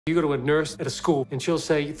You go to a nurse at a school and she'll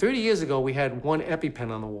say, 30 years ago, we had one EpiPen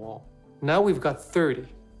on the wall. Now we've got 30.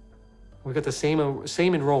 We've got the same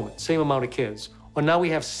enrollment, same amount of kids. Or now we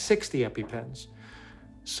have 60 EpiPens.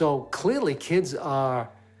 So clearly kids are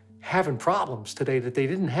having problems today that they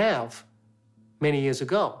didn't have many years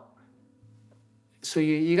ago. So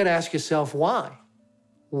you gotta ask yourself, why?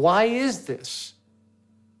 Why is this?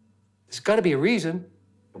 There's gotta be a reason.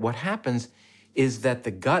 What happens is that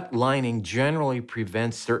the gut lining generally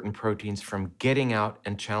prevents certain proteins from getting out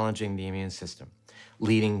and challenging the immune system,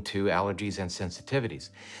 leading to allergies and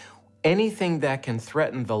sensitivities. Anything that can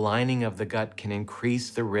threaten the lining of the gut can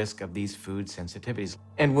increase the risk of these food sensitivities.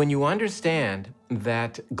 And when you understand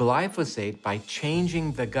that glyphosate, by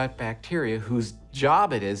changing the gut bacteria, whose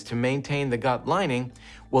job it is to maintain the gut lining,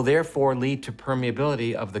 will therefore lead to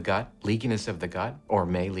permeability of the gut, leakiness of the gut, or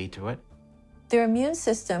may lead to it. Their immune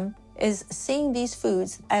system is seeing these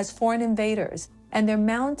foods as foreign invaders, and they're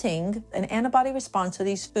mounting an antibody response to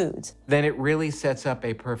these foods. Then it really sets up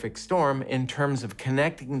a perfect storm in terms of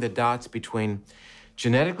connecting the dots between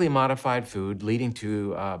genetically modified food leading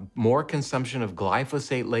to more consumption of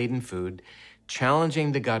glyphosate-laden food,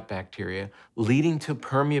 challenging the gut bacteria, leading to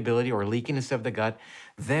permeability or leakiness of the gut,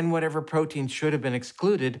 then whatever proteins should have been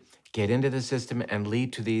excluded get into the system and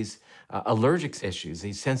lead to these allergic issues,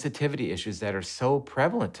 these sensitivity issues that are so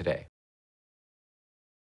prevalent today.